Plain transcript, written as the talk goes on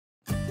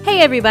Hey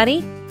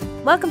everybody!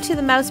 Welcome to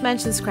the Mouse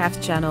Mansions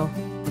Craft channel.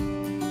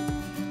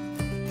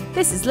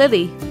 This is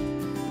Lily.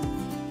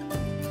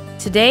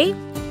 Today,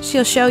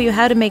 she'll show you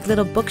how to make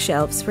little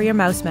bookshelves for your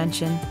mouse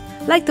mansion,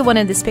 like the one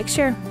in this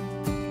picture.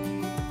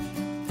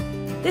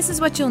 This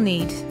is what you'll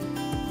need: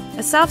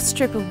 a soft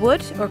strip of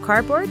wood or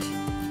cardboard,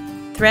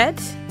 thread,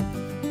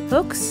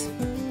 hooks,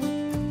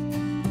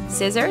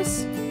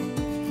 scissors,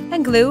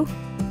 and glue.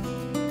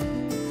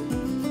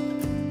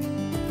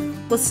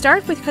 We'll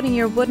start with cutting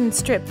your wooden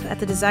strip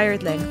at the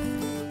desired length.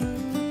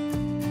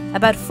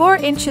 About 4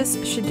 inches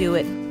should do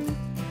it,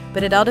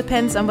 but it all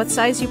depends on what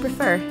size you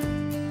prefer.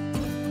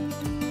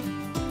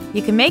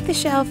 You can make the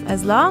shelf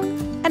as long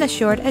and as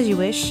short as you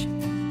wish.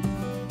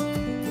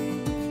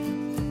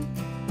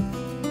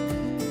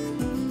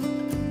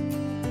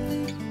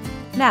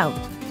 Now,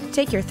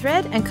 take your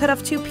thread and cut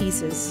off 2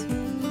 pieces.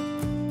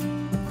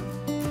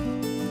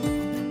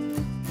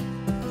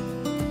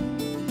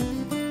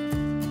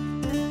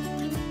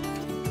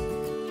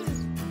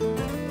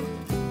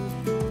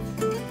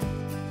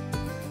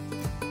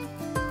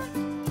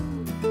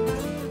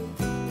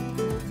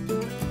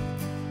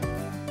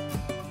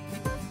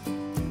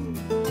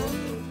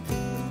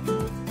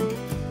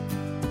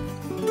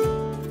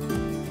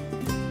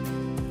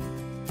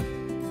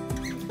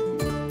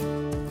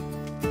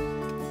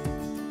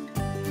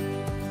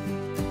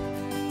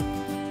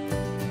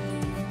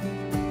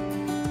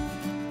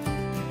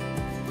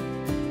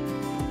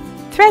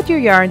 Thread your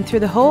yarn through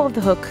the hole of the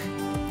hook.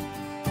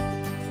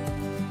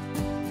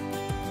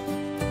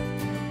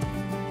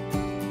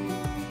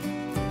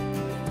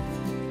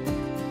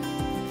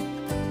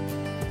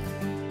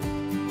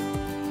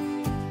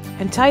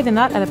 And tie the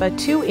knot at about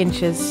 2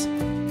 inches.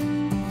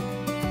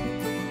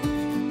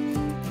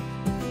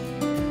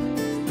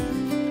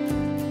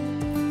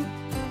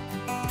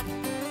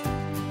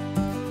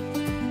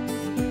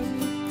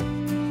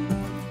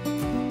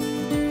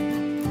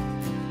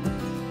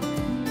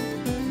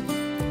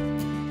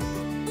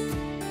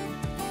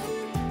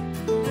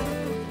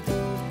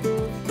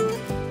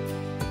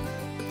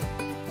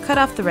 Cut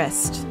off the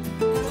rest.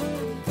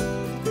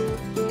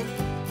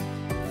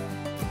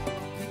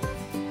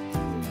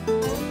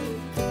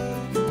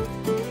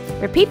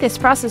 Repeat this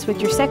process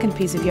with your second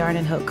piece of yarn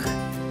and hook.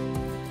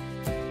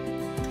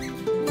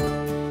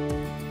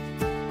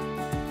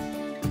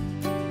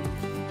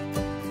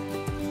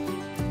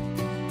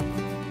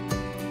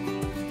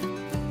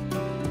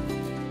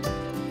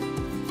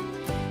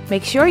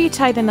 Make sure you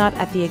tie the knot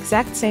at the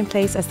exact same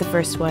place as the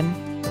first one.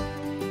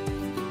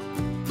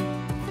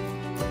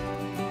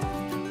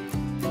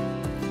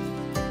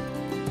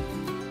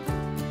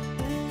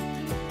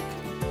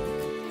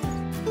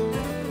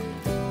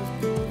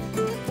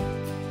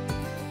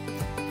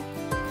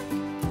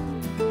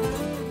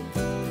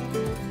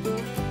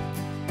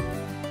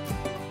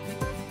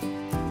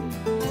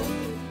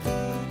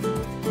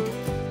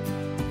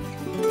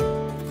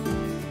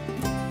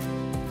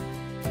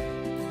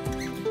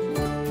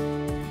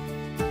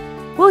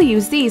 We'll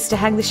use these to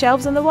hang the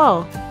shelves on the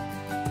wall.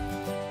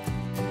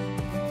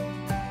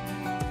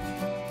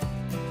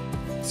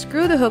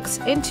 Screw the hooks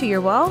into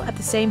your wall at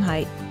the same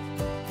height.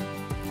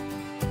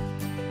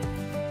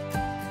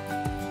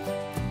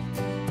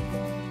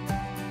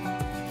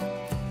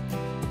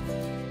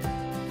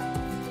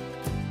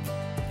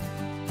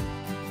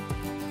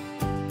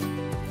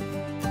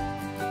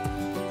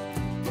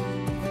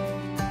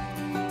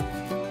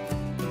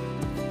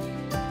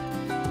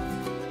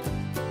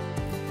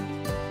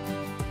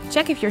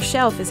 Check if your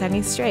shelf is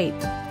hanging straight.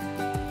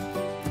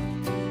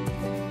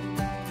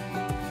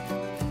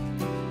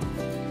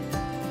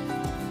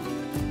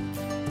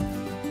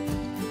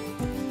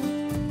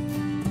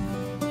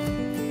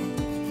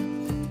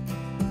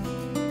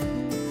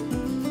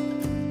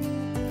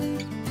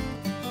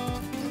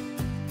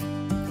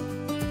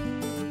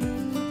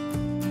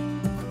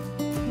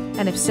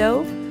 And if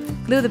so,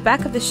 glue the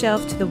back of the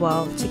shelf to the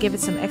wall to give it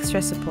some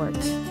extra support.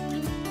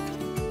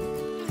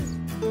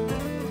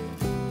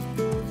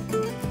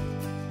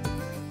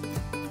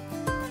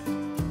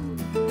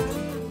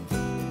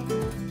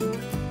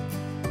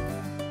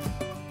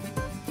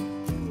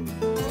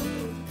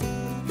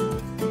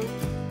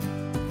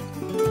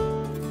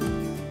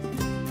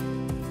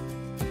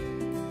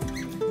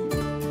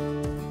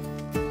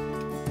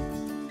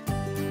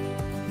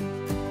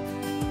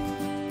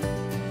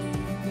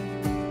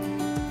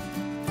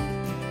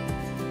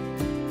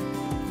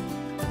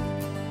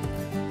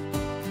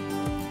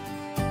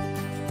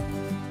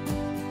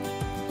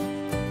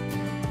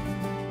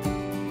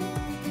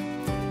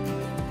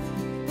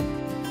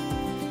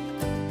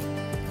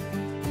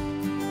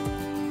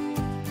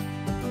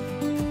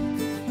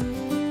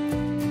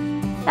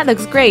 That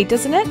looks great,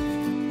 doesn't it?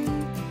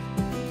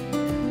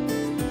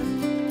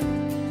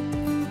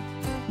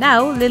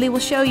 Now, Lily will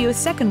show you a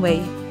second way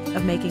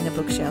of making a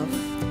bookshelf.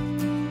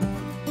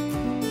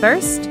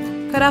 First,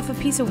 cut off a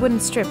piece of wooden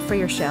strip for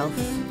your shelf.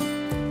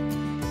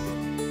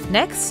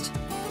 Next,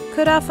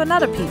 cut off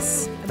another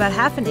piece, about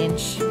 1/2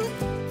 inch.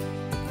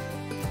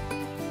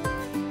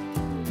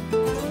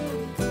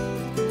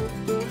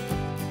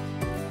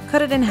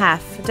 cut it in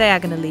half,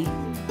 diagonally.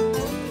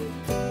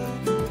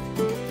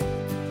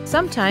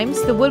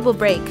 Sometimes the wood will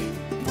break.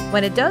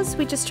 When it does,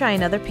 we just try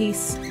another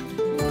piece.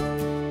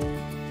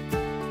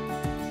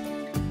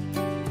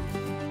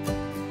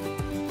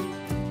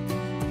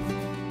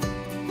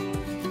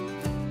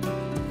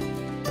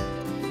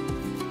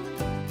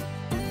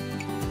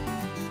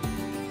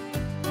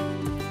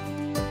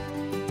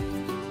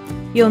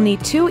 You'll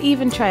need 2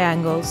 even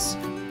triangles.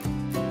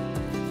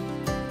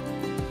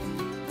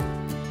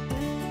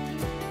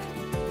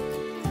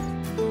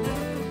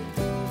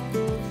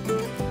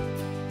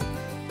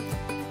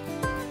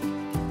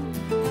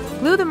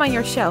 Glue them on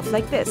your shelf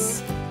like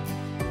this.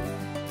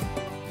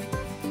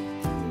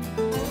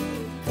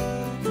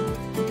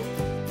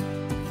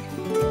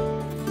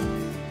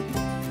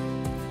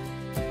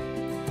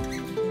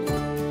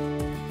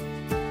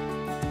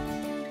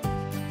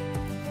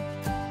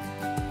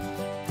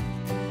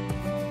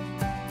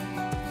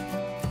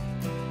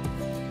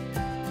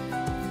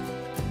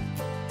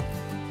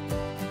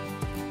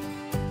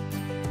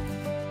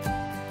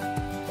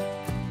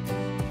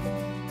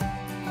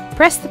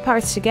 Press the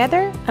parts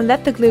together and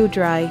let the glue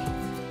dry.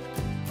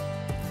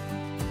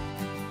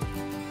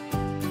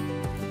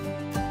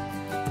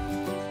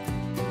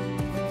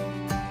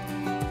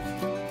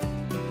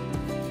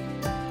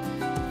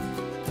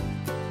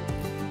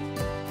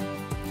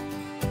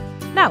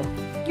 Now,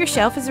 your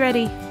shelf is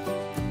ready.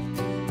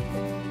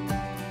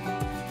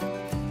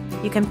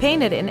 You can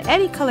paint it in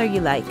any color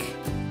you like,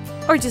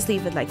 or just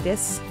leave it like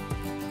this.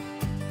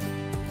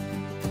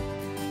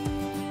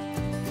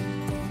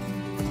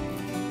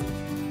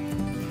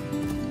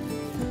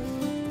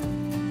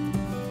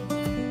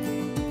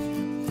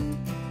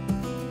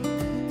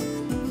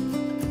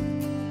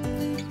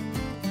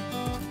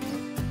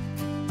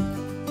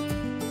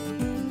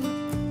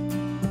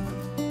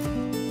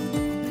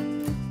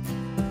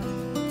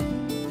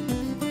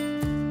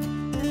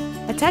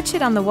 Attach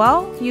it on the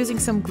wall using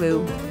some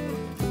glue.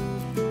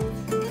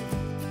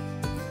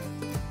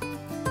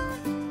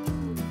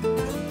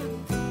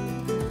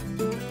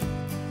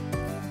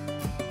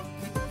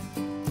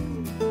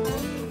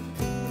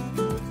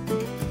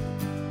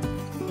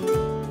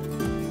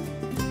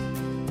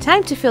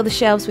 Time to fill the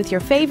shelves with your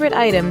favorite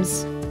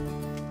items.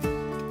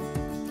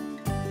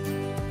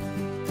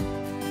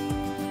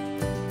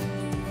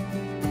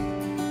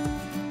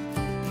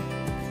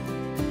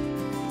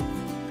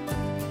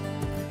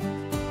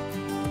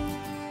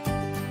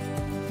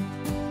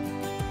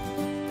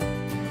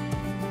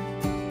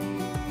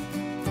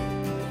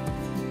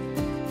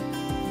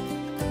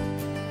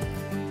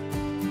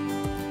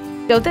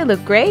 Don't they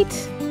look great?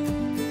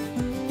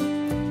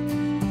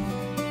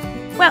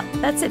 Well,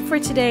 that's it for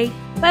today.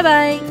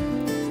 Bye-bye!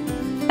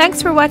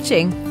 Thanks for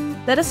watching.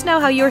 Let us know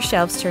how your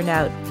shelves turned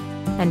out.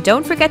 And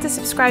don't forget to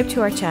subscribe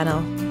to our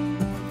channel.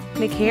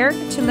 Click here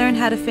to learn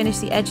how to finish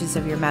the edges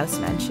of your mouse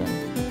mansion.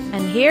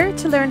 And here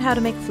to learn how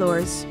to make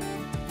floors.